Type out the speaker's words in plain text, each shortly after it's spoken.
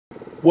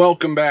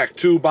Welcome back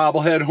to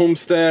Bobblehead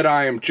Homestead.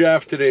 I am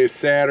Jeff. Today is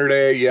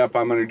Saturday. Yep,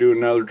 I'm going to do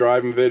another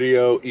driving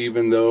video,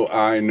 even though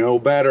I know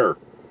better.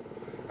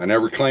 I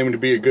never claimed to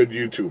be a good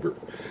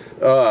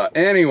YouTuber.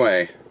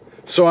 Anyway,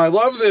 so I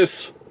love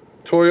this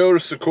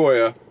Toyota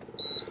Sequoia.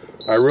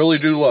 I really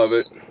do love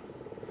it.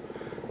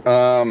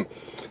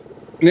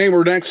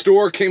 Neighbor next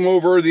door came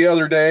over the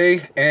other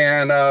day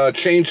and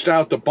changed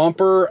out the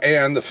bumper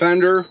and the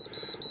fender.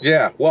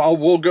 Yeah, well,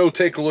 we'll go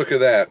take a look at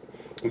that.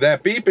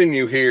 That beeping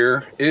you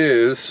hear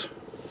is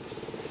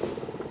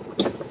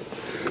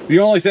the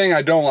only thing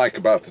I don't like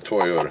about the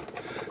Toyota.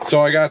 So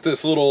I got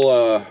this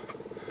little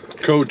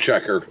code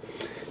checker.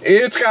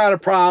 It's got a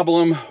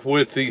problem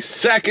with the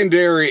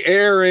secondary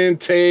air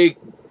intake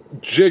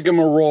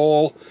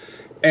jigamarole,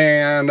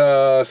 and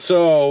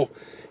so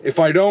if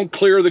I don't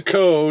clear the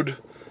code,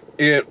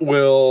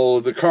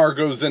 the car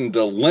goes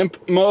into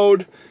limp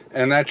mode,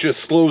 and that just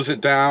slows it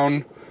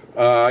down.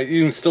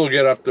 You can still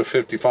get up to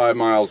 55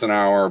 miles an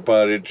hour,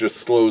 but it just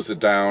slows it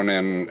down,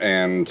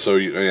 and so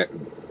you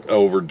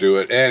overdo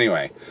it.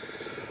 Anyway,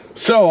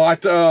 so I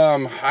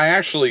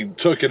actually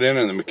took it in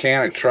and the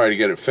mechanic tried to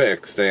get it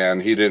fixed,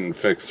 and he didn't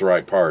fix the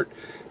right part,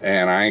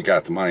 and I ain't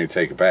got the money to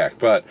take it back.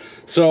 But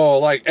so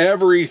like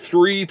every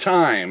 3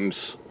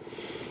 times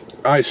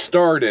I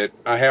start it,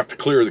 I have to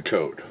clear the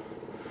code.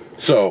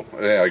 So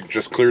yeah, I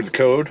just cleared the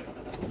code.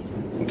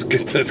 Let's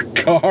get the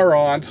car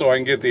on so I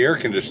can get the air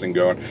conditioning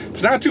going.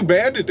 It's not too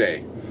bad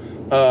today.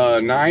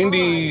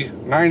 90,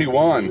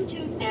 91.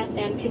 Bluetooth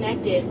FM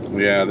connected.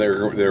 Yeah,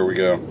 there we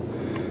go.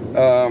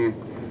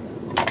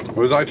 What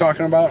was I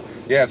talking about?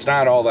 Yeah, it's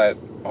not all that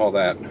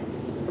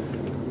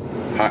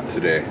hot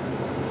today.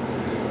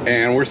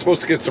 And we're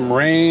supposed to get some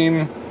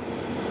rain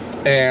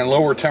and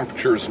lower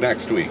temperatures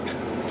next week.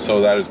 So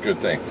that is a good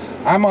thing.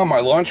 I'm on my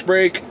lunch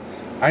break.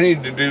 I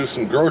need to do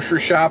some grocery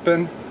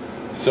shopping.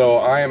 So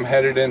I am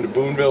headed into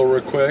Boonville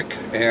real quick,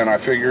 and I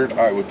figured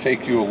I would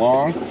take you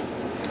along.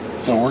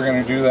 So we're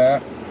going to do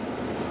that.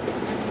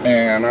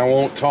 And I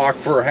won't talk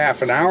for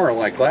half an hour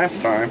like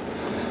last time,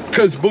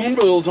 because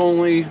Boonville's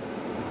only,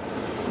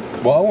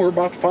 well, we're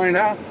about to find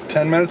out,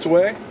 10 minutes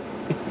away.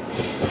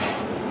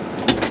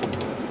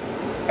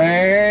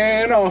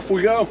 And off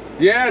we go.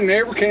 Yeah,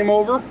 neighbor came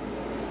over,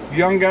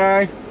 young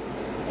guy.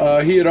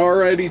 He had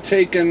already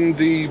taken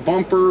the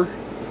bumper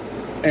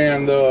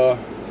and the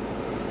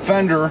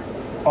fender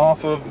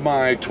off of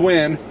my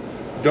twin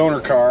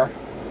donor car,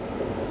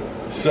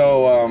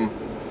 so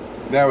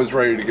that was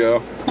ready to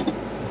go.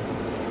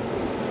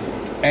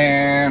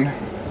 And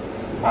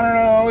I don't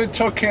know, it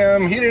took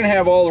him, he didn't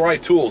have all the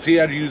right tools. He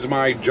had to use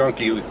my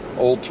junky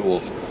old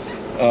tools,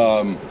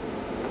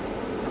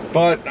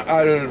 but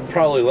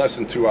probably less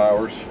than 2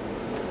 hours,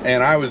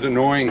 and I was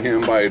annoying him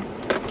by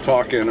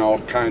talking all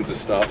kinds of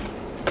stuff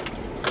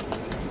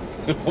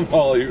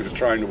while he was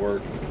trying to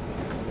work.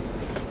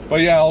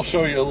 But yeah, I'll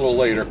show you a little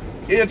later.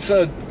 It's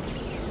a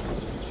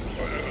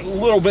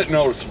little bit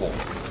noticeable.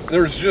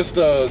 There's just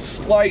a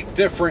slight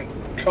different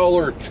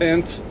color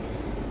tint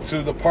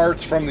to the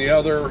parts from the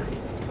other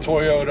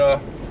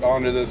Toyota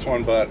onto this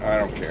one, but I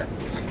don't care.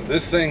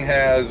 This thing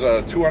has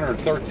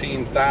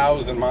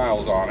 213,000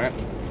 miles on it.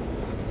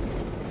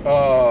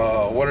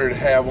 What did it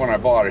have when I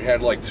bought it? It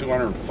had like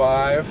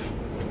 205,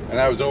 and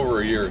that was over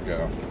a year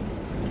ago.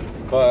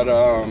 But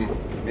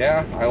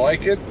yeah, I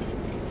like it.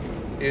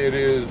 It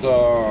is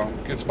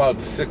gets about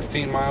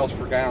 16 miles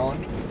per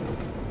gallon.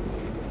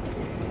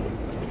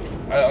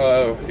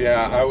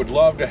 Yeah, I would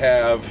love to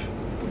have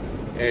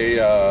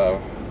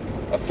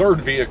a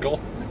third vehicle.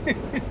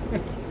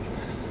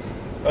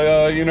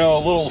 You know,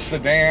 a little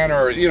sedan,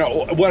 or you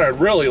know, what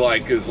I'd really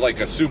like is like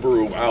a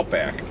Subaru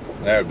Outback.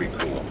 That would be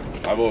cool.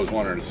 I've always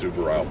wanted a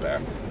Subaru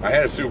Outback. I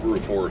had a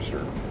Subaru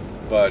Forester,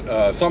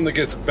 but something that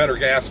gets better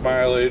gas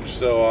mileage,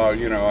 so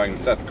you know, I can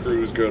set the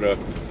cruise, go to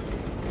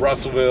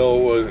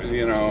Russellville with,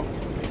 you know,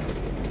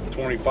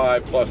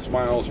 25 plus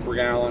miles per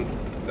gallon.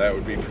 That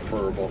would be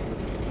preferable.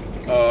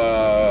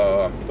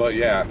 But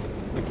yeah,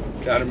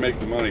 gotta make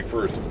the money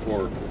first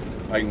before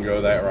I can go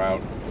that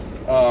route.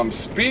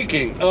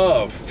 Speaking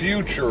of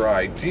future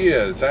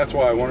ideas, that's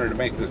why I wanted to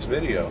make this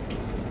video.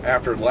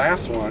 After the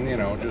last one, you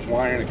know, just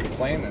whining and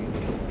complaining,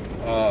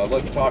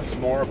 let's talk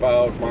some more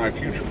about my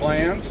future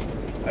plans.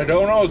 I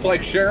don't always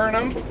like sharing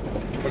them,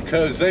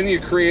 because then you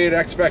create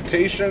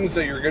expectations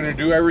that you're going to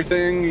do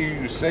everything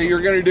you say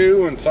you're going to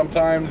do, and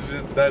sometimes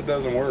that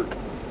doesn't work.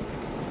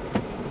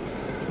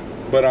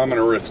 But I'm going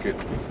to risk it.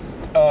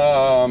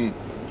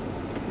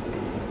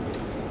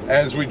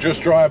 As we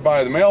just drive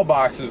by the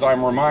mailboxes,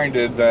 I'm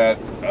reminded that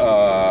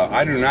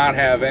I do not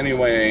have any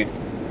way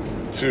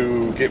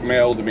to get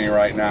mail to me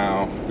right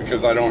now,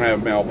 because I don't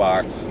have a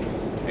mailbox.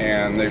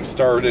 And they've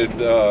started,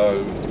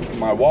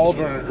 my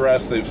Waldron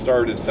address, they've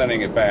started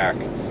sending it back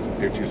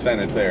if you send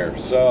it there.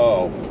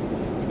 So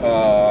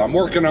I'm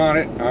working on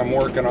it.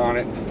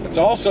 It's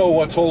also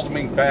what's holding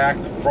me back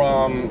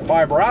from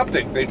fiber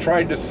optic. They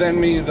tried to send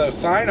me the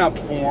sign-up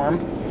form,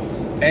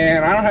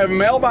 and I don't have a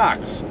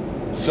mailbox,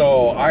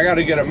 so I got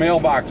to get a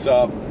mailbox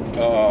up.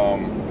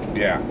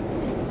 Yeah,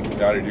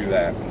 got to do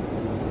that.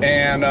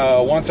 And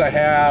once I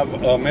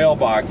have a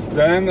mailbox,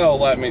 then they'll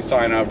let me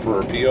sign up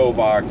for a PO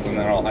box, and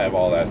then I'll have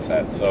all that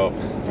set. So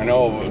I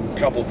know a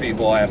couple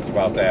people asked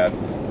about that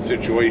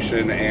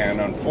situation,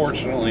 and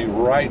unfortunately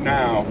right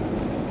now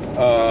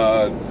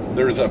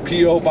there's a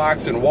PO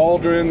box in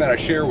Waldron that I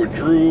share with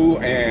Drew,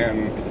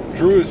 and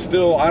Drew is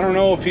still, I don't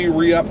know if he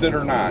re-upped it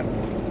or not.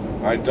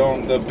 I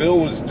don't, the bill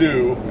was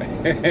due,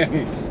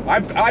 and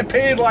I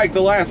paid like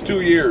the last 2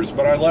 years,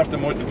 but I left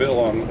him with the bill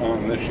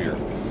on this year.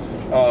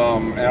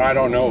 And I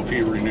don't know if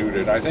he renewed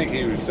it. I think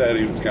he said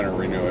he was going to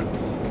renew it.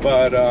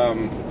 But,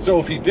 so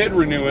if he did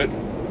renew it,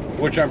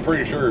 which I'm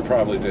pretty sure he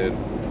probably did,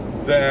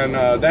 then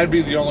that'd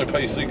be the only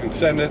place he can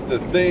send it. The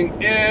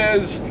thing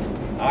is,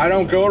 I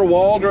don't go to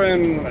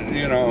Waldron,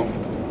 you know,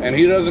 and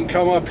he doesn't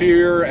come up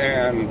here,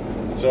 and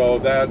so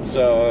that's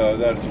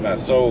a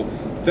mess. So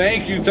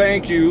thank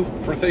you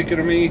for thinking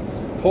of me.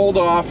 Hold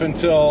off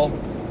until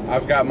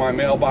I've got my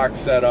mailbox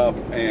set up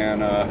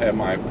and have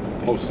my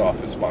post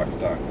office box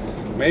done.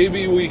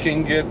 Maybe we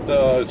can get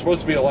it's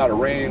supposed to be a lot of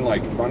rain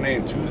like Monday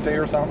and Tuesday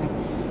or something,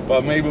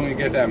 but maybe we can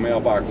get that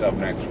mailbox up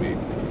next week.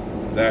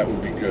 That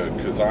would be good,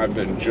 because I've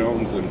been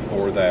jonesing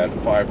for that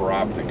fiber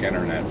optic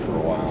internet for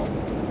a while.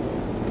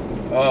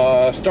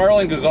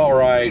 Starlink is all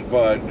right,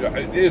 but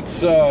it's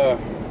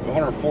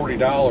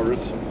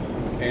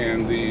 $140,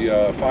 and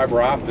the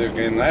fiber optic,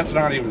 and that's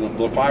not even,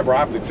 the fiber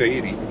optic's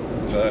 $80,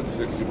 so that's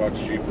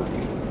 $60 cheaper,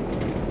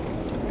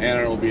 and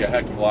it'll be a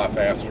heck of a lot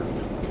faster.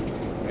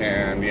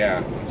 And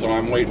yeah, so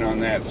I'm waiting on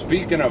that.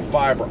 Speaking of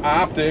fiber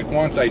optic,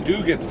 once I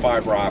do get the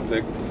fiber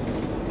optic,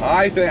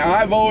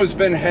 I've always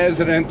been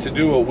hesitant to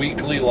do a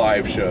weekly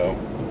live show,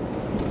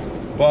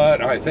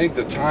 but I think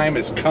the time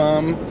has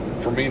come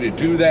for me to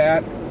do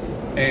that.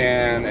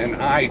 And an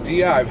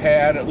idea I've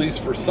had, at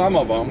least for some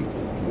of them,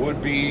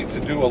 would be to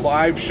do a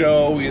live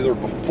show either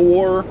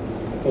before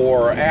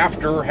or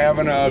after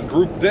having a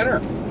group dinner.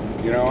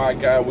 You know,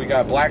 we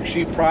got Black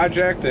Sheep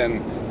Project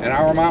and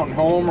Our Mountain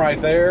Home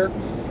right there.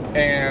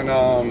 And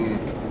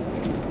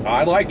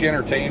I like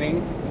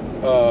entertaining,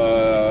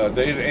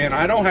 and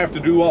I don't have to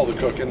do all the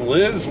cooking.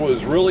 Liz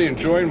was really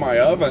enjoying my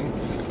oven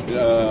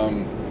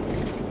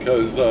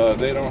because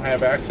they don't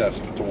have access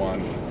to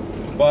one.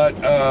 But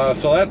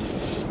so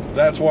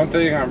that's one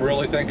thing I'm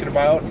really thinking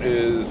about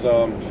is,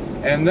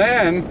 and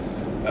then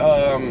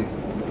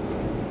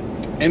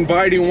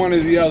inviting one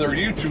of the other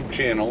YouTube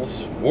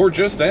channels, or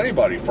just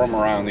anybody from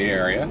around the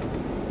area.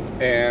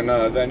 And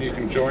then you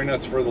can join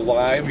us for the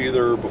live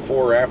either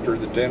before or after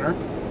the dinner.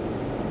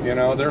 You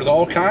know, there's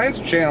all kinds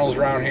of channels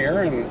around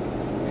here, and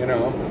you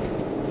know,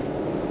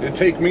 it'd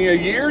take me a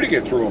year to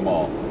get through them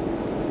all.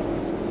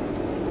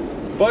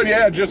 But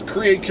yeah, just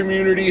create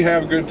community,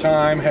 have a good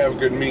time, have a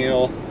good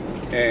meal,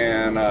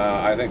 and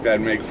I think that'd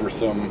make for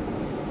some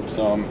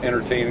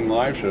entertaining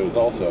live shows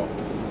also.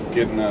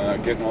 Getting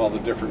all the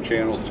different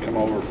channels to come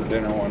over for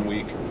dinner one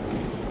week.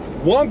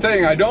 One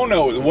thing I don't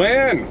know is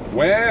when.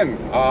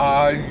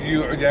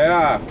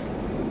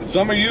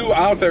 Some of you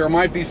out there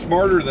might be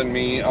smarter than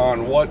me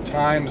on what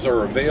times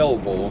are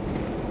available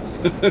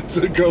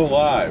to go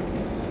live,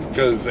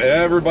 because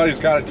everybody's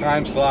got a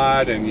time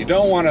slot, and you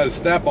don't want to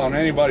step on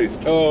anybody's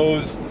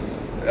toes.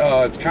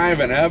 It's kind of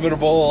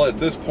inevitable at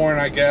this point,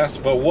 I guess.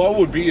 But what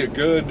would be a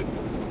good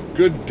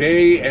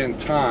day and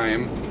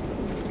time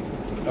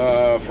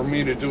for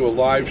me to do a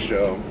live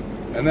show?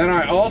 And then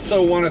I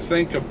also want to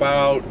think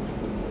about,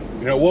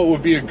 you know, what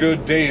would be a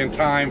good day and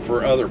time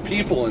for other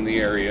people in the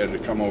area to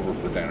come over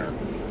for dinner?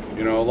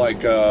 You know,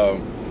 like,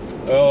 I'm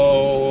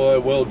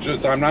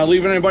not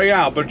leaving anybody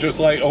out, but just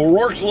like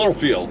O'Rourke's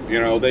Littlefield, you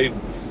know,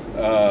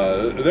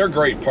 they're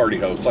great party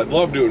hosts. I'd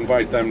love to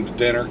invite them to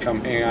dinner,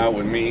 come hang out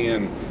with me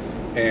and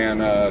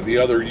the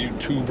other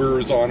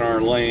YouTubers on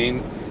our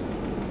lane.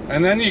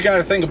 And then you got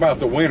to think about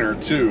the winter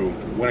too,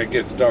 when it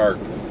gets dark,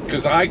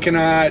 because I've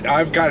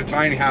got a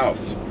tiny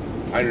house.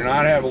 I do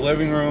not have a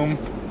living room.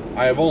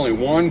 I have only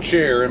one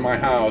chair in my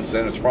house,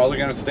 and it's probably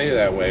going to stay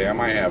that way. I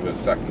might have a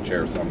second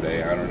chair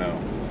someday, I don't know.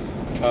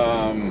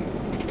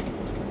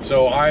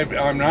 So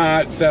I'm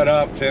not set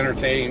up to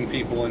entertain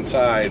people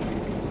inside,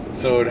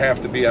 so it'd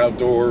have to be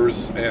outdoors.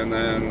 And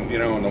then, you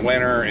know, in the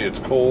winter it's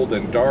cold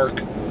and dark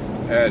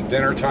at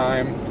dinner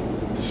time,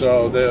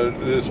 so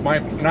this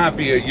might not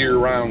be a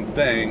year-round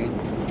thing.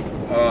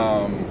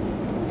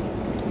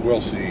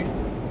 We'll see.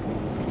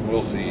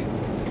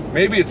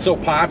 Maybe it's so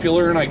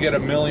popular and I get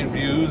 1 million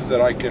views that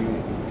I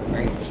can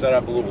set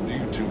up a little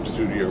YouTube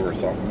studio or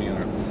something, you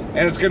know.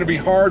 And it's going to be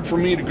hard for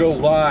me to go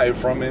live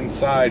from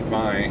inside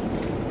my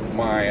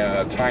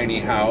tiny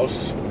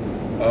house.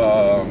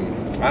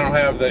 I don't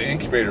have the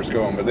incubators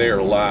going, but they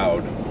are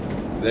loud.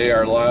 They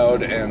are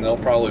loud, and they'll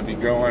probably be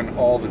going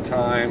all the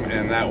time,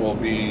 and that will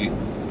be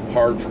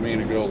hard for me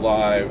to go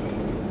live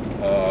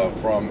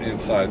from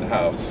inside the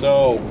house.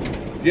 So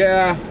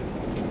yeah,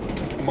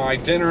 my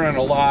dinner and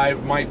a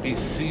live might be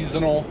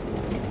seasonal,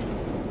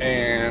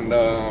 and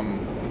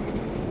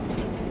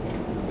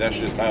that's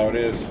just how it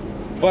is.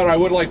 But I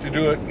would like to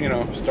do it, you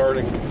know,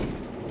 starting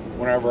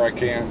whenever I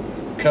can.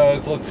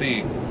 Because, let's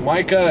see,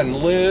 Micah and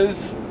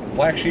Liz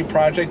Black Sheep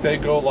Project, they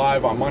go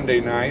live on Monday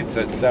nights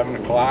at 7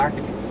 o'clock.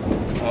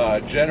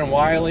 Jen and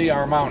Wiley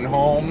are Mountain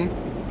Home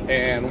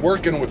and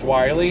Working with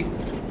Wiley.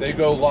 They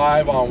go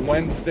live on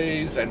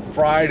Wednesdays and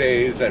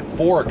Fridays at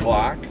 4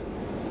 o'clock.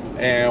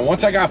 And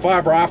once I got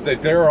fiber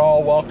optic, they're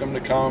all welcome to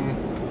come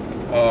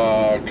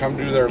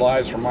do their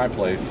lives from my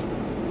place.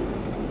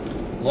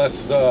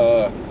 Unless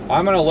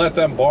I'm gonna let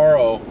them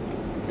borrow.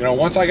 You know,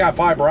 once I got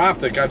fiber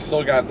optic, I've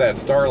still got that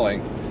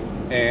Starlink,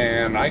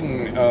 and I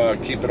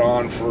can keep it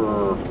on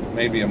for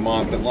maybe a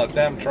month and let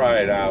them try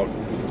it out,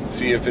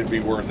 see if it'd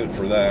be worth it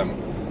for them.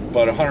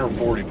 But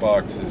 140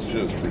 bucks is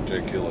just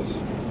ridiculous.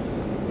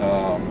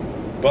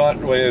 But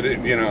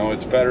you know, it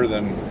is better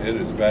than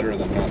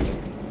nothing.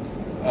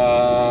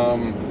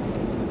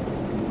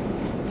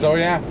 So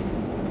yeah,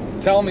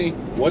 tell me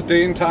what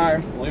day and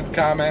time. Leave a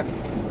comment.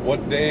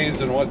 What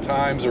days and what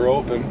times are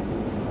open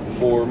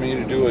for me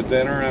to do a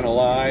dinner and a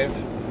live.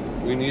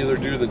 We can either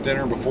do the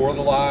dinner before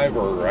the live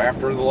or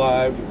after the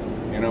live.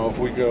 You know, if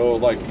we go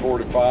like 4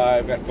 to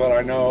 5, but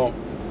I know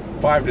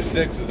 5 to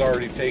 6 is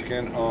already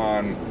taken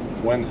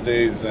on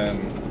Wednesdays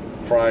and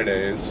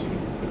Fridays,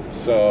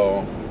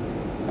 so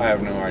I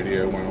have no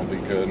idea when it'll be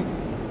good.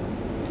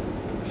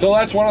 So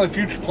that's one of the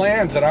future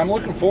plans that I'm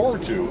looking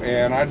forward to,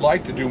 and I'd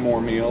like to do more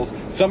meals.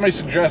 Somebody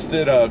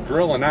suggested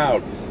grilling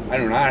out. I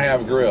do not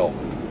have a grill.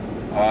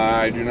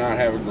 I do not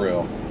have a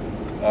grill.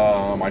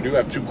 I do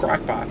have 2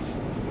 crock pots,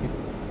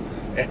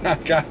 and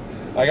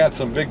I got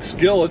some big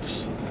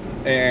skillets,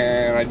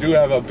 and I do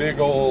have a big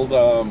old.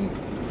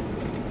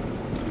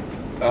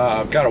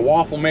 I've got a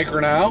waffle maker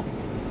now.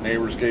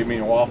 Neighbors gave me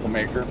a waffle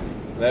maker.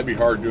 That'd be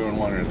hard doing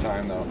one at a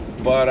time though.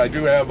 But I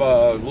do have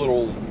a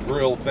little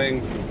grill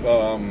thing,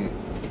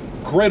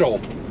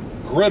 griddle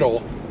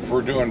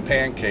for doing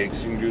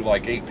pancakes. You can do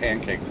like 8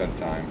 pancakes at a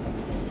time.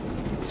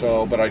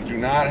 So, but I do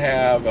not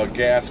have a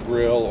gas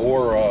grill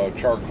or a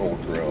charcoal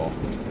grill,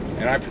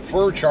 and I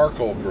prefer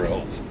charcoal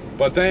grills.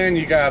 But then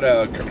you got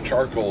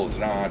charcoal is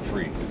not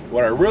free.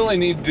 What I really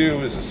need to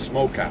do is a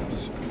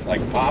smokehouse,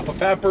 like Papa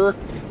Pepper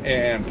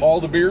and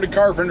Paul the Bearded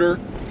Carpenter.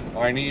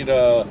 I need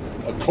a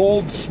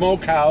cold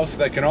smokehouse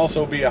that can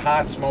also be a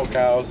hot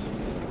smokehouse.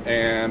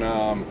 And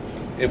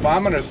if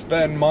I'm gonna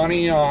spend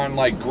money on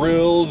like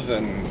grills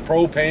and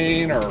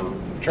propane or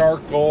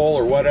charcoal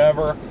or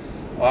whatever,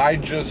 I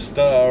just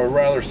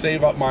rather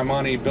save up my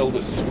money, build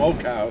a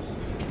smokehouse,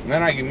 and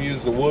then I can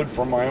use the wood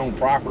from my own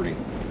property.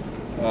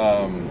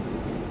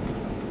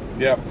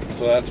 Yep,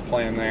 so that's the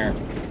plan there.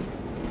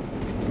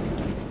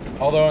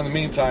 Although in the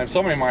meantime,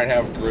 somebody might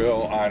have a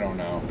grill, I don't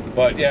know.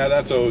 But yeah,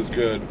 that's always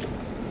good.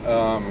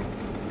 I'm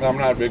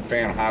not a big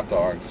fan of hot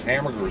dogs.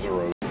 Hamburgers are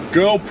always.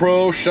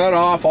 GoPro shut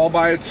off all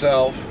by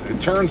itself. It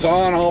turns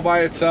on all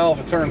by itself.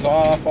 It turns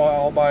off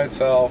all by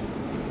itself.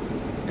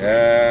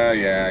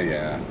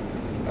 Yeah.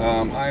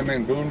 I'm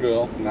in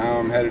Boonville. Now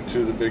I'm headed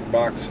to the big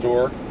box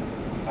store.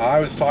 I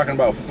was talking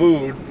about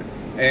food,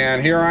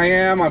 and here I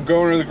am. I'm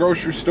going to the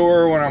grocery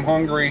store when I'm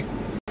hungry.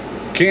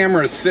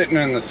 Camera is sitting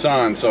in the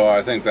sun, so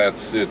I think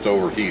it's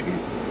overheating.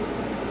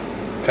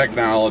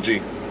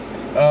 Technology.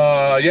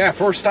 Yeah,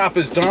 first stop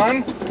is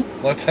done.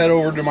 Let's head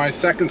over to my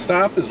second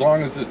stop, as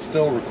long as it's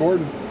still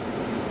recording.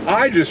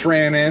 I just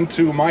ran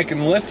into Mike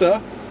and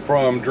Lissa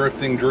from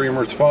Drifting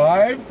Dreamers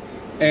 5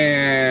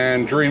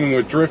 and Dreaming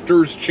with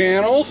Drifters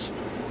channels.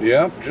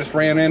 Yep, just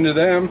ran into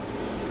them.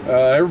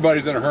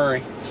 Everybody's in a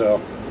hurry,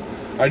 so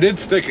I did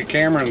stick a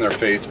camera in their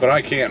face, but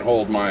I can't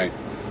hold my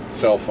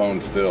cell phone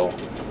still.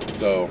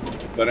 So,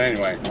 but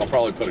anyway, I'll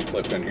probably put a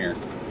clip in here.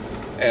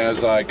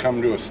 As I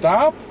come to a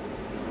stop,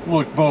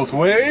 look both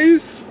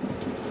ways,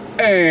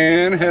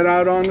 and head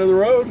out onto the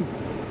road.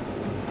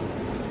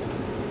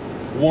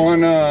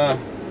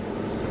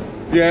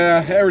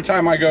 Yeah, every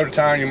time I go to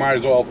town, you might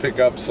as well pick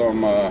up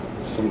some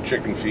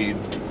chicken feed.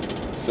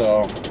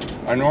 So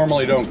I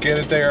normally don't get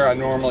it there. I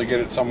normally get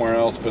it somewhere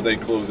else, but they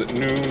close at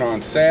noon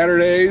on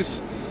Saturdays.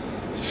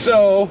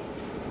 So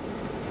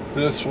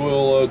this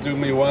will do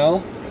me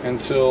well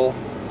until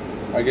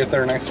I get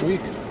there next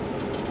week.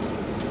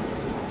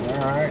 All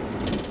right.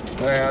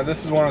 Yeah,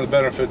 this is one of the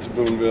benefits of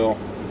Boonville,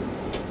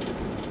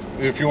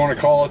 if you want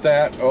to call it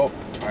that. Oh,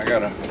 I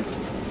got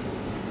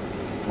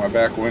my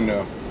back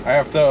window. I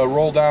have to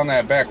roll down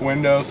that back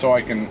window so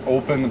I can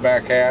open the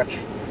back hatch.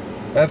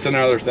 That's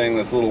another thing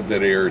that's a little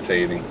bit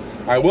irritating.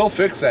 I will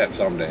fix that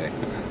someday.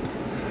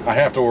 I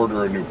have to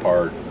order a new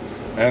part,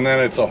 and then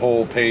it's a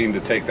whole pain to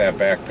take that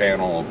back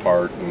panel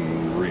apart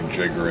and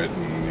rejigger it,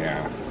 and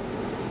yeah.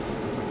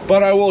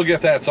 But I will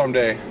get that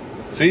someday.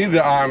 See,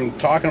 I'm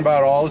talking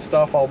about all the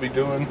stuff I'll be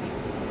doing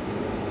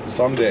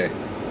someday.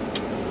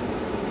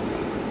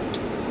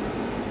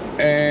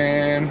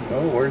 And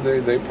oh, where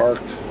they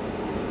parked?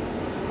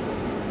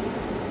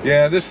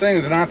 Yeah, this thing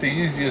is not the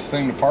easiest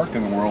thing to park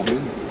in the world, is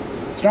it?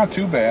 It's not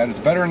too bad. It's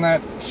better than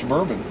that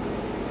Suburban.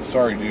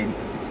 Sorry, dude.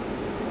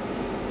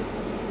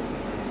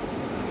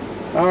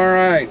 All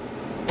right,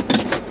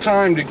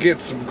 time to get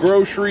some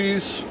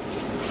groceries.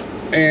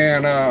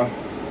 And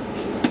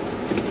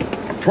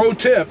pro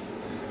tip: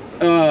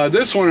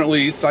 This one at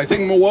least, I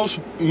think most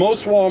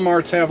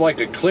Walmarts have like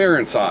a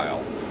clearance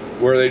aisle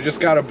where they just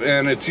got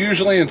and it's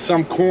usually in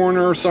some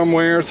corner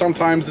somewhere.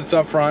 Sometimes it's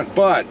up front,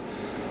 but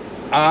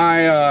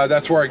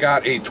that's where I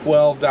got a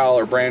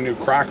 $12 brand new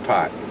crock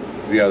pot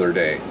the other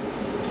day.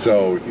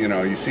 So, you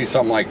know, you see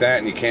something like that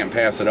and you can't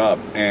pass it up.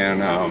 And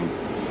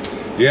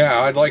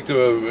yeah, I'd like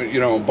to, you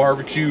know,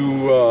 barbecue,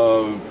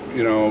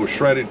 you know,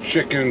 shredded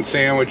chicken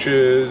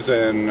sandwiches,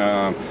 and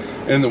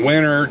in the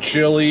winter,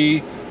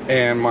 chili,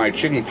 and my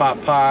chicken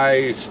pot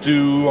pie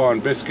stew on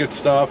biscuit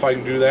stuff. I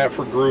can do that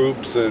for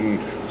groups. And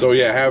so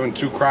yeah, having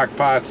 2 crock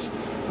pots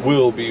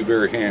will be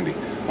very handy.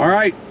 All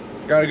right,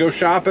 gotta go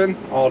shopping.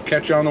 I'll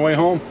catch you on the way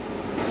home.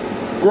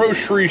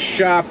 Grocery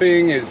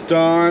shopping is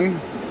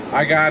done.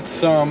 I got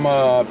some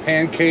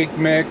pancake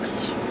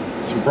mix,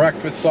 some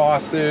breakfast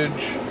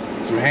sausage,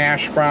 some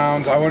hash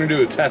browns. I want to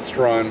do a test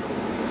run,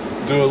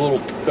 do a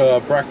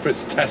little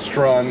breakfast test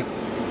run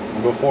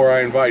before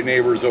I invite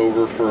neighbors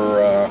over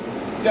for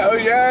oh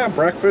yeah,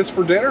 breakfast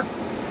for dinner.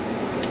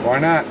 Why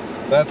not?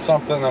 That's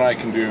something that I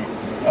can do.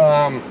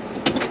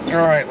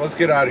 All right, let's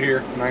get out of here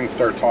and I can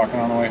start talking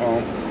on the way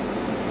home.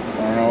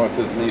 I don't know what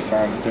this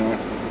Nissan's doing,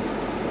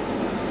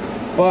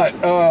 but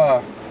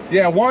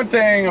yeah, one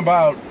thing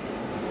about,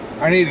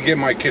 I need to get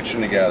my kitchen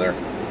together.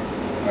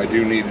 I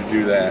do need to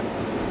do that.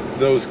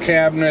 Those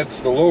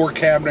cabinets, the lower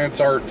cabinets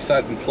aren't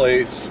set in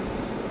place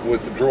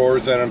with the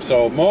drawers in them,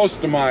 so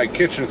most of my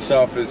kitchen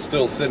stuff is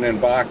still sitting in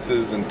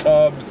boxes and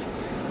tubs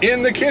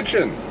in the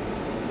kitchen.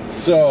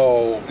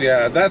 So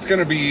yeah, that's going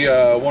to be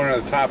one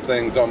of the top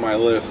things on my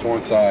list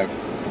once I've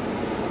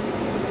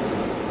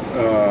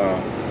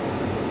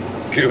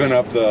given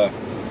up the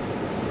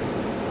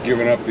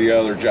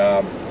other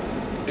job,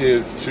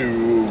 is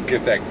to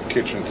get that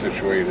kitchen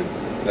situated.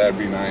 That'd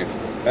be nice.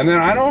 And then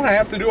I don't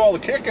have to do all the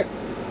cooking.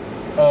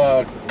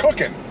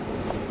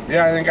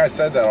 Yeah, I think I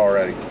said that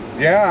already.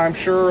 Yeah, I'm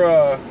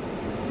sure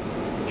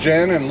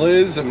Jen and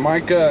Liz and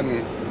Micah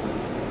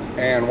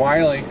and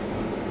Wiley,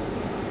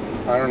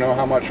 I don't know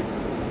how much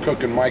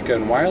cooking Micah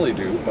and Wiley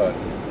do, but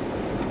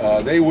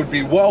they would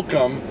be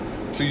welcome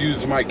to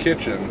use my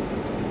kitchen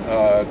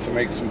to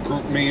make some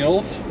group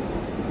meals.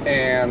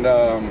 And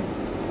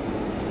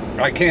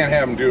I can't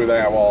have them do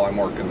that while I'm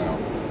working though.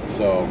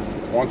 So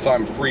once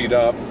I'm freed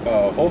up,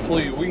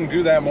 hopefully we can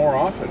do that more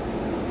often.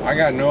 I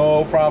got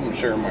no problem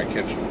sharing my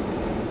kitchen.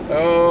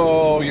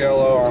 Oh,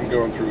 yellow, I'm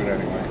going through it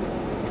anyway.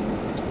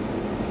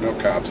 No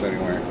cops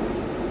anywhere.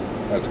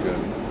 That's good.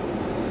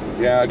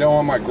 Yeah, I don't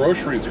want my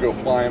groceries to go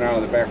flying out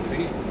of the back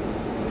seat.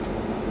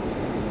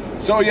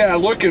 So yeah,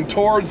 looking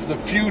towards the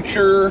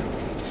future,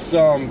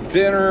 some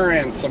dinner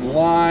and some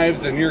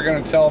lives, and you're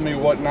gonna tell me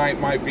what night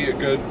might be a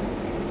good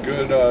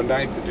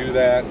night to do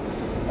that.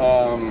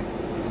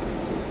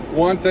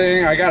 One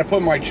thing, I gotta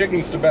put my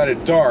chickens to bed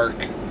at dark,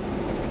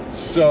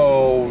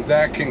 so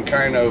that can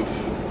kind of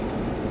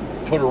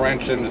put a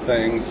wrench into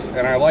things.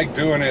 And I like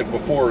doing it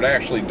before it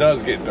actually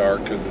does get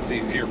dark, because it's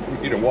easier for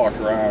me to walk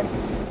around.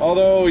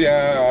 Although,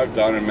 yeah, I've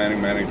done it many,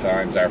 many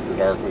times after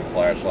dark with a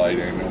flashlight,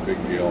 ain't no big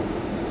deal.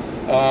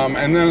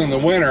 And then in the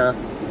winter,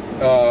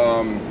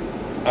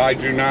 I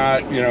do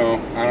not, you know,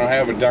 I don't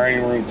have a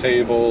dining room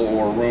table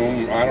or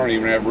room. I don't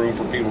even have room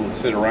for people to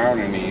sit around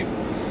and eat,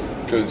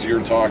 because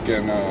you're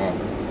talking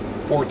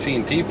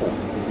 14 people,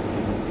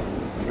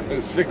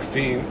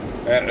 16,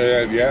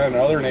 yeah, and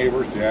other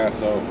neighbors, yeah.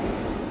 So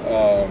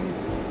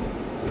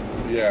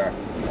yeah,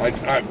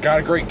 I've got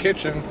a great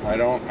kitchen.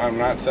 I'm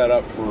not set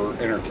up for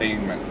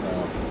entertainment,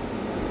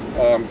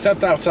 no.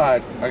 Except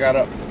outside. I got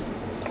a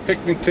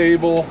picnic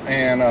table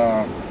and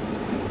a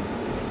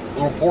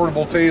little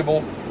portable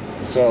table,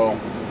 so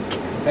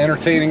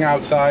entertaining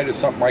outside is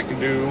something I can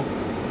do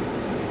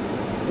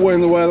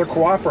when the weather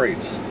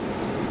cooperates.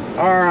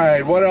 All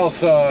right, what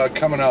else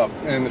coming up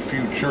in the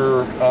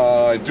future?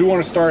 I do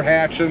want to start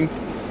hatching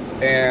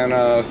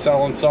and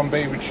selling some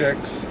baby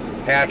chicks,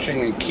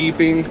 hatching and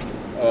keeping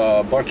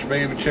a bunch of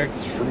baby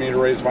chicks for me to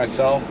raise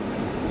myself.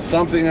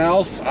 Something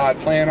else I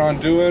plan on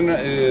doing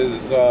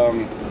is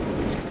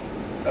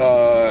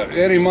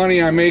any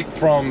money I make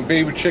from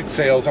baby chick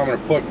sales, I'm going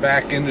to put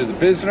back into the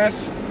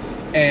business,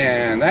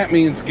 and that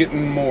means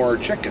getting more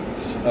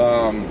chickens.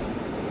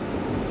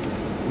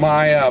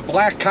 My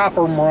black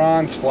copper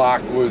Morans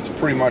flock was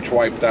pretty much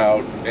wiped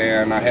out,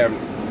 and I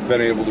haven't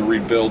been able to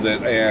rebuild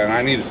it, and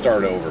I need to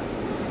start over.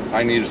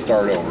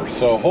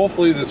 So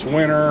hopefully this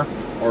winter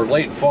or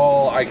late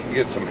fall, I can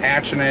get some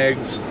hatching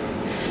eggs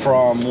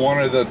from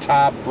one of the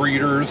top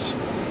breeders.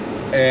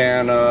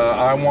 And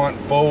I want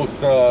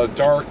both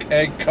dark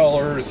egg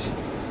colors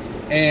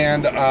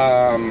and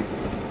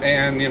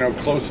you know,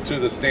 close to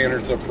the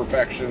standards of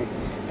perfection.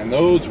 And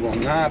those will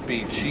not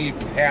be cheap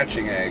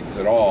hatching eggs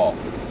at all.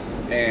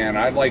 And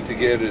I'd like to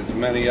get as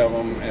many of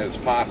them as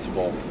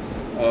possible.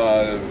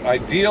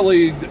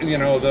 Ideally, you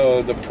know,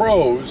 the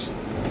pros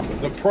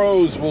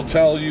will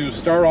tell you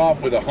start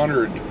off with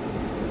 100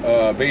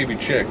 baby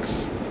chicks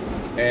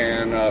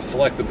and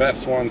select the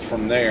best ones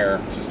from there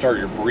to start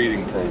your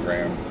breeding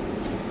program.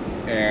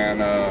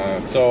 And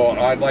so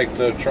I'd like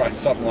to try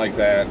something like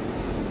that.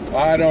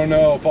 I don't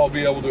know if I'll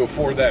be able to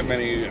afford that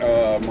many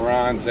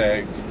Moran's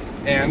eggs.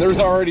 And there's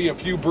already a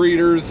few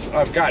breeders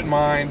I've got in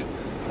mind.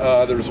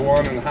 There's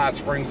one in the Hot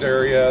Springs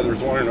area.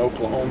 There's one in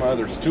Oklahoma.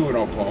 There's two in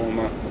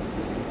Oklahoma.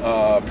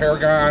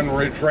 Paragon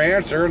Ridge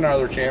Ranch, they're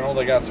another channel.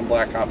 They got some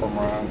black copper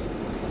Morans.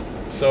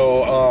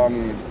 So,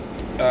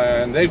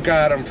 and they've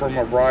got them from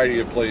a variety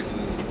of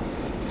places.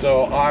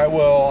 So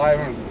I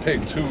haven't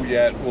picked who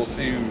yet. We'll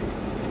see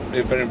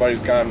if anybody's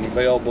got them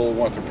available and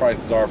what the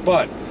prices are.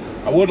 But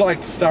I would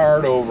like to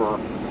start over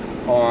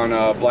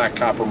on black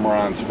copper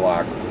Moran's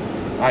flock.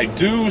 I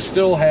do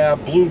still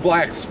have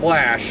blue-black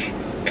splash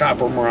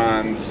copper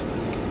Morans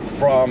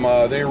from,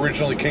 they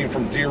originally came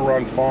from Deer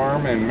Run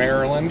Farm in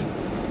Maryland.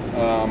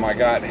 I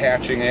got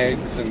hatching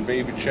eggs and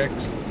baby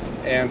chicks.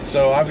 And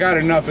so I've got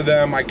enough of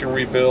them, I can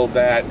rebuild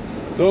that.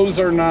 Those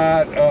are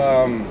not,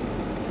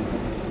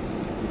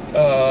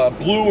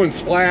 blue and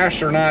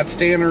splash are not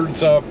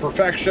standards of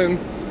perfection.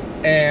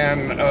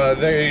 And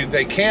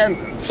they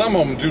can, some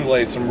of them do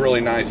lay some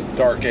really nice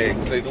dark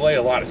eggs. They lay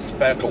a lot of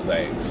speckled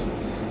eggs.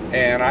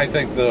 And I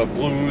think the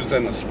blues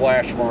and the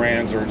splash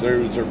Morans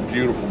those are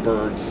beautiful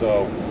birds.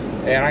 So,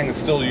 and I can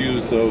still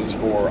use those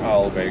for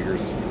olive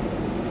eggers.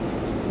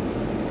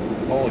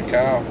 Holy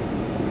cow.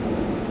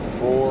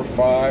 4 or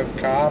 5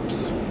 cops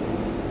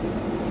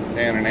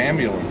and an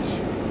ambulance.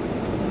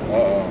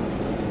 Uh-oh.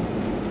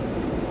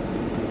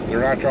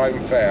 They're not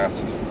driving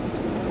fast.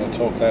 Let's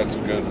hope that's a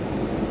good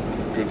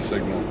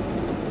signal.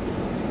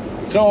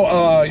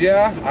 So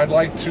yeah, I'd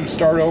like to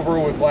start over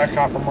with black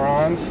copper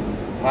Morans.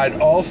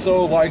 I'd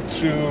also like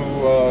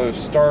to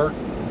start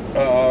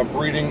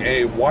breeding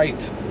a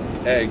white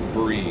egg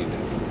breed.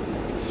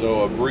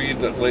 So a breed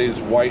that lays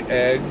white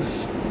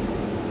eggs.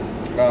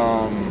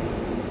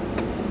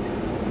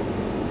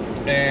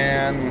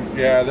 And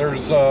yeah,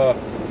 there's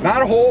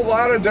not a whole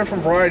lot of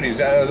different varieties.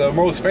 The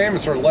most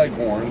famous are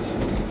Leghorns.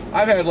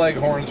 I've had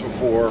Leghorns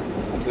before.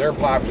 They're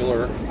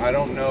popular. I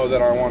don't know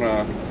that I want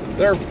to,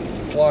 they're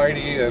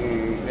flighty,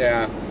 and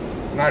yeah,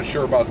 not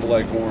sure about the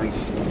Leghorns.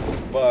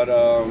 But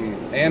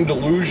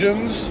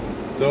Andalusians,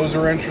 those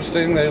are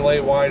interesting. They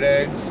lay white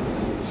eggs.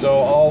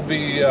 So I'll be,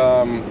 you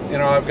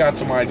know, I've got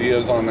some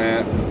ideas on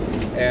that,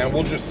 and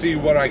we'll just see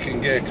what I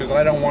can get, because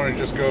I don't want to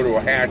just go to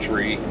a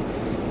hatchery.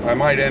 I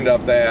might end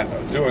up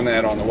doing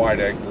that on the white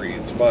egg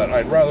breeds, but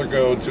I'd rather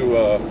go to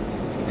a,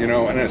 you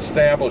know, an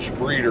established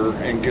breeder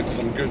and get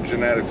some good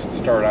genetics to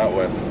start out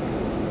with.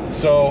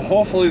 So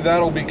hopefully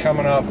that'll be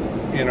coming up,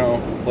 you know,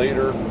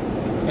 later.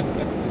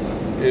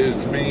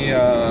 Is me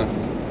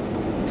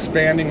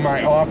expanding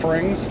my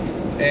offerings.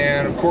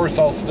 And of course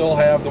I'll still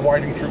have the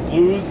Whiting True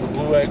Blues, the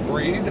blue egg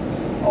breed.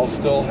 I'll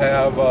still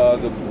have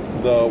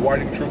the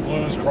Whiting True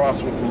Blues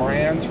crossed with the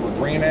Morans for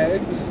green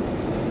eggs.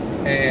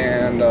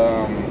 And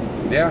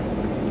yeah,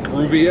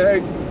 Groovy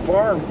Egg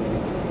Farm.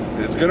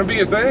 It's gonna be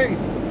a thing.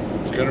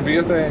 It's gonna be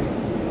a thing.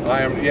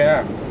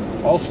 Yeah,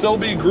 I'll still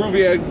be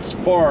Groovy Eggs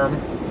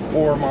Farm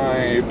for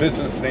my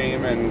business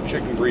name and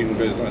chicken breeding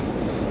business.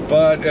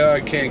 But I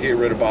can't get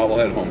rid of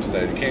Bobblehead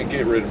Homestead. You can't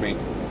get rid of me.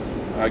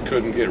 I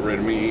couldn't get rid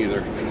of me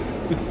either.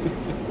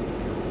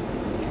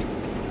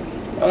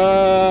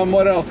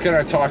 What else can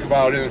I talk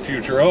about in the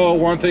future? Oh,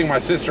 one thing my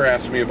sister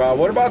asked me about.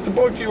 What about the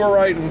book you were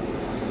writing?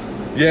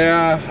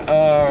 Yeah,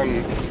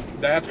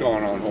 that's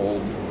gone on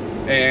hold.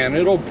 And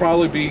it'll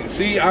probably be,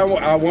 see, I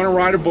want to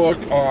write a book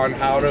on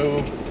how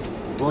to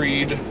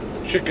breed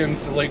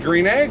chickens to lay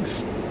green eggs.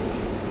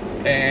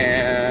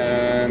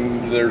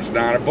 And there's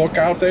not a book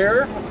out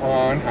there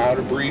on how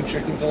to breed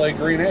chickens to lay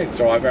green eggs.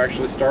 So I've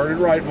actually started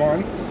writing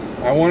one.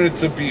 I want it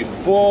to be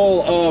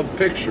full of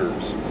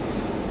pictures.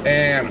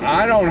 And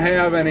I don't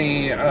have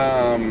any,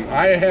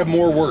 I have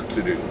more work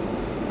to do.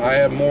 I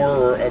have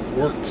more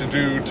work to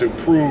do to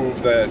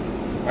prove that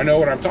I know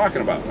what I'm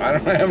talking about. I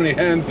don't have any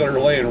hens that are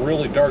laying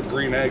really dark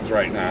green eggs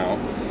right now.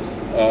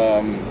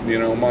 You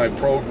know, my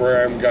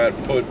program got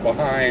put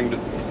behind,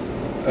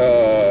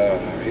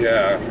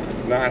 yeah,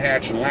 not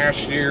hatching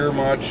last year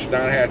much,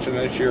 not hatching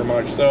this year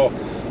much. So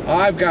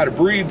I've got to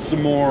breed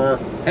some more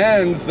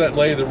hens that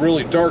lay the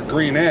really dark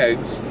green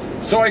eggs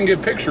so I can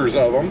get pictures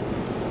of them.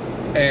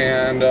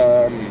 And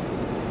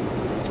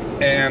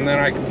then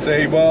I can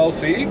say, well,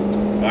 see,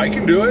 I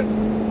can do it.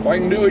 If I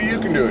can do it, you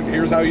can do it.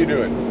 Here's how you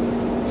do it.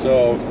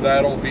 So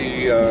that'll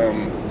be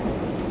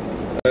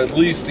at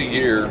least a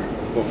year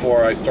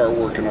before I start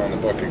working on the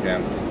book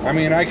again. I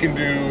mean, I can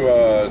do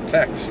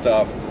text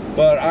stuff,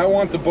 but I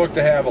want the book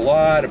to have a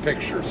lot of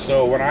pictures.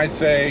 So when I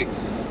say,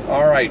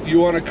 all right, you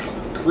want to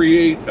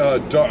create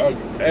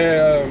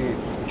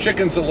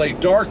chickens that lay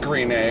dark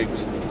green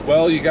eggs,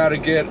 well, you got to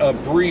get a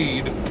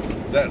breed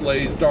that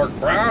lays dark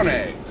brown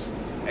eggs.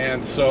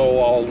 And so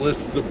I'll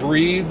list the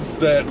breeds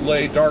that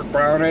lay dark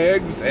brown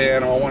eggs,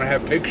 and I want to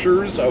have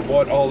pictures of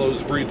what all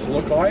those breeds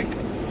look like.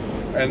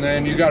 And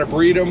then you got to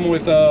breed them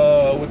with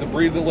a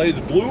breed that lays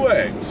blue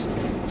eggs.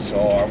 So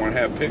I want to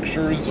have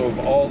pictures of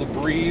all the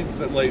breeds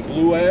that lay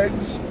blue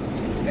eggs,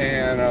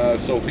 and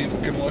so people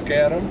can look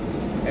at them.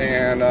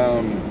 And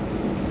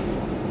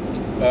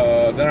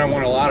then I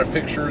want a lot of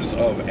pictures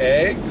of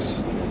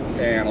eggs,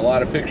 and a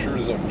lot of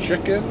pictures of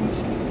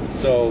chickens.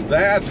 So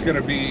that's going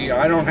to be,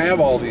 I don't have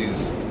all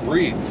these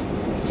breeds,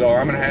 so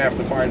I'm going to have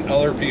to find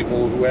other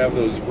people who have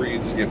those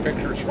breeds to get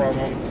pictures from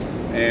them,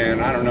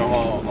 and I don't know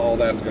how all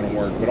that's going to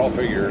work, but I'll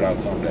figure it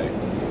out someday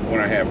when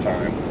I have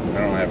time. I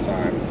don't have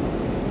time.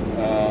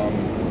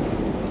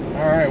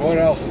 All right, what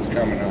else is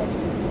coming up?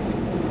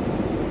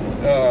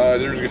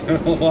 There's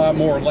a lot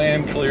more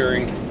land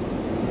clearing.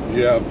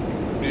 Yep,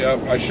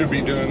 I should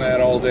be doing that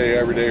all day,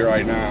 every day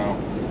right now,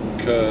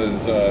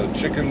 because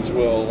chickens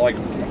will, like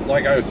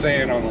I was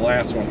saying on the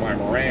last one, my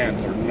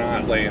Morans are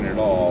not laying at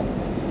all,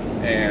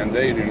 and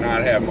they do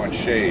not have much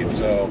shade.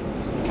 So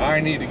I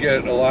need to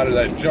get a lot of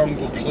that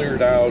jungle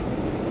cleared out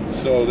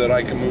so that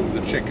I can move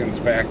the chickens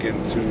back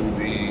into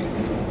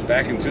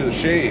the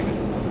shade.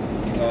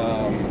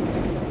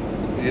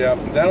 Yeah,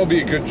 that'll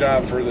be a good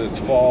job for this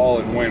fall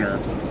and winter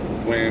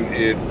when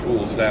it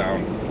cools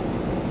down.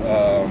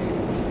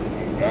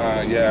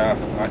 Yeah,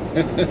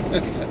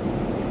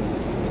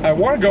 I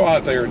want to go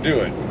out there and do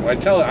it.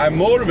 I'm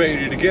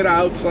motivated to get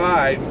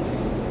outside,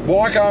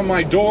 walk on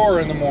my door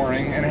in the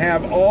morning, and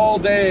have all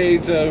day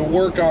to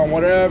work on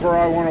whatever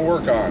I want to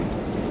work on.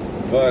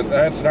 But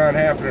that's not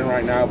happening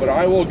right now, but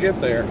I will get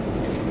there.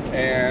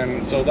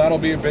 And so that'll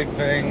be a big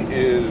thing,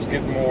 is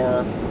get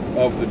more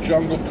of the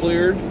jungle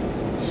cleared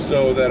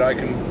so that I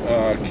can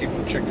keep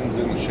the chickens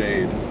in the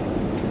shade.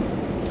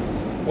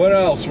 What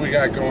else we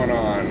got going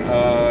on?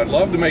 I'd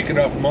love to make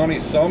enough money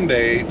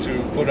someday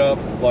to put up,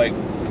 like,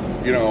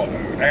 you know,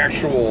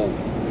 actual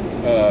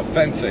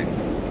fencing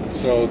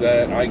so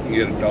that I can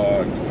get a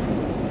dog.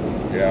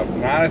 Yeah,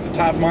 not at the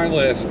top of my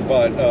list,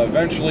 but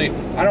eventually.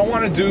 I don't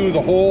want to do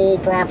the whole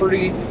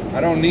property. I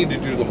don't need to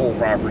do the whole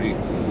property,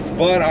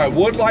 but I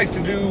would like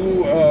to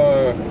do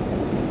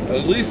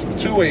at least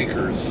 2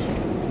 acres.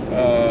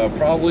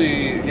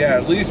 Probably, yeah,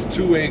 at least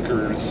 2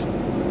 acres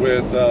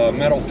with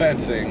metal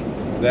fencing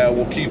that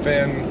will keep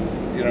in,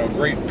 you know,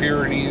 Great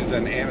Pyrenees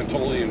and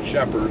Anatolian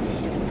Shepherds,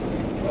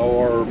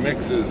 or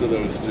mixes of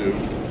those two.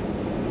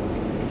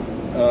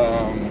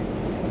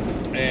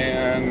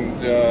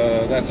 And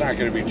that's not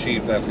going to be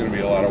cheap. That's going to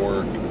be a lot of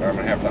work. I'm going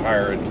to have to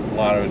hire a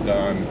lot of it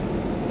done.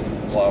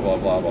 Blah, blah,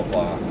 blah, blah,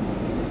 blah.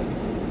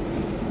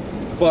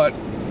 But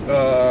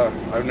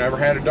I've never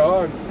had a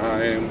dog.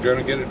 I am going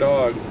to get a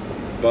dog.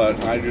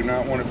 But I do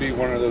not want to be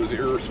one of those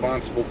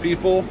irresponsible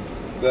people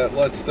that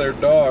lets their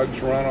dogs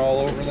run all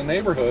over the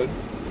neighborhood.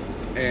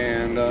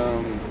 And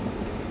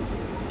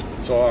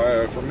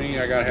so for me,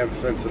 I gotta have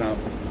fencing up.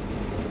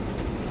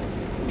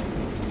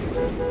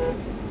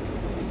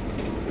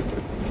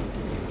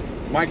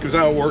 Mike is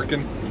out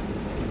working.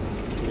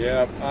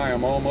 Yep, I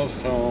am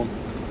almost home.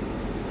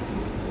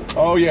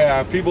 Oh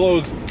yeah, people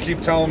always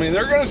keep telling me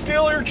they're gonna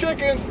steal your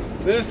chickens.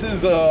 This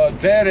is a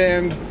dead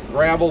end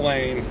gravel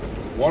lane.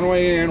 One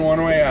way in,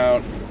 one way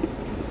out.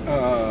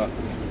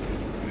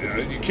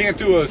 You can't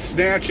do a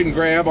snatch and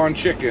grab on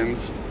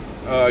chickens.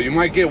 You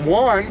might get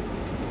one,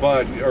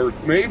 or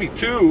maybe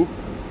 2,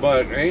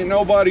 but ain't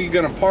nobody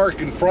gonna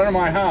park in front of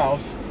my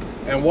house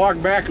and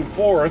walk back and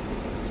forth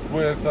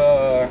with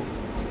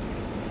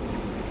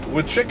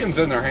chickens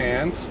in their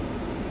hands.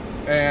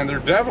 And they're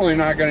definitely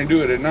not gonna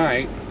do it at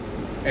night.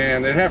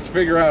 And they'd have to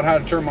figure out how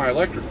to turn my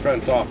electric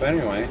fence off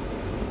anyway.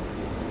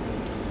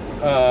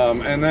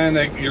 And then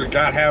you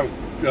gotta have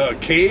a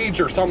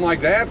cage or something like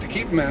that to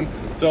keep them in.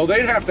 So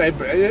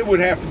it would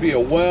have to be a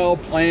well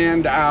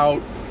planned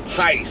out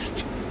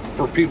heist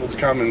for people to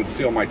come and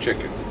steal my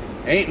chickens.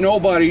 Ain't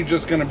nobody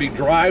just gonna be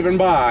driving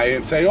by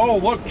and say, oh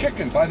look,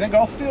 chickens, I think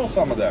I'll steal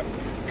some of them,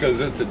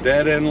 because it's a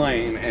dead end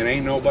lane and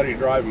ain't nobody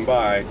driving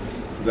by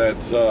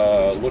that's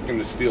looking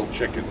to steal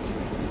chickens.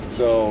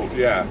 So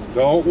yeah,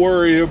 don't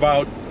worry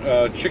about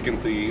chicken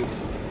thieves.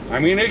 I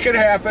mean, it could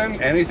happen,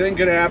 anything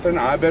could happen.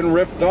 I've been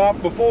ripped off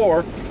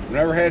before.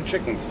 Never had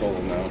chickens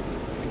stolen though.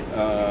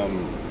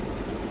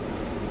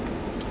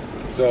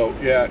 So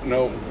yeah,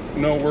 no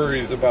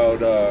worries about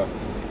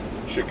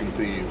chicken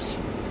thieves,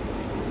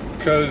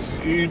 because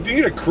you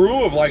need a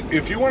crew of, like,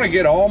 if you want to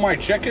get all my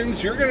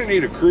chickens, you're going to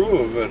need a crew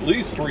of at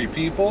least 3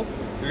 people.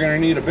 You're going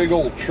to need a big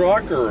old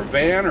truck or a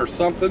van or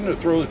something to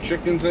throw the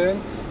chickens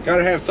in. Got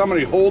to have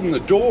somebody holding the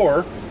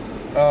door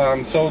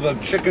so the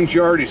chickens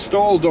you already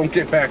stole don't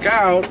get back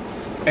out.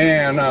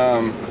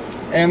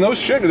 And those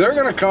chickens, they're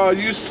going to cause,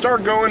 you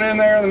start going in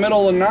there in the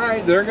middle of the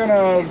night, they're going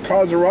to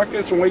cause a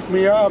ruckus and wake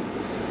me up.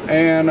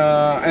 And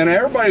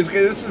everybody's,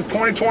 this is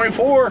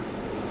 2024.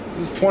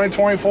 This is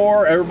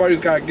 2024. Everybody's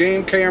got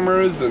game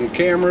cameras and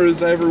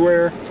cameras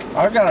everywhere.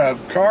 I've got a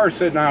car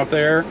sitting out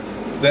there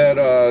that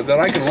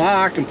I can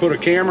lock and put a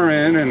camera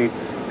in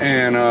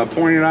and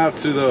point it out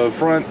to the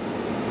front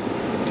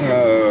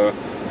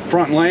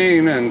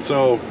lane. And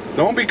so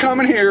don't be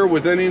coming here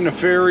with any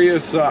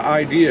nefarious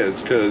ideas,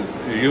 because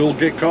you'll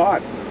get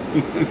caught.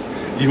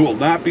 You will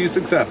not be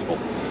successful.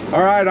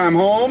 All right, I'm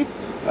home.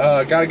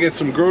 Got to get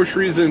some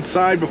groceries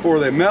inside before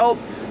they melt.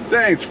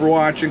 Thanks for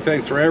watching.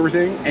 Thanks for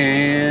everything.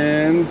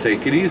 And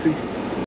take it easy.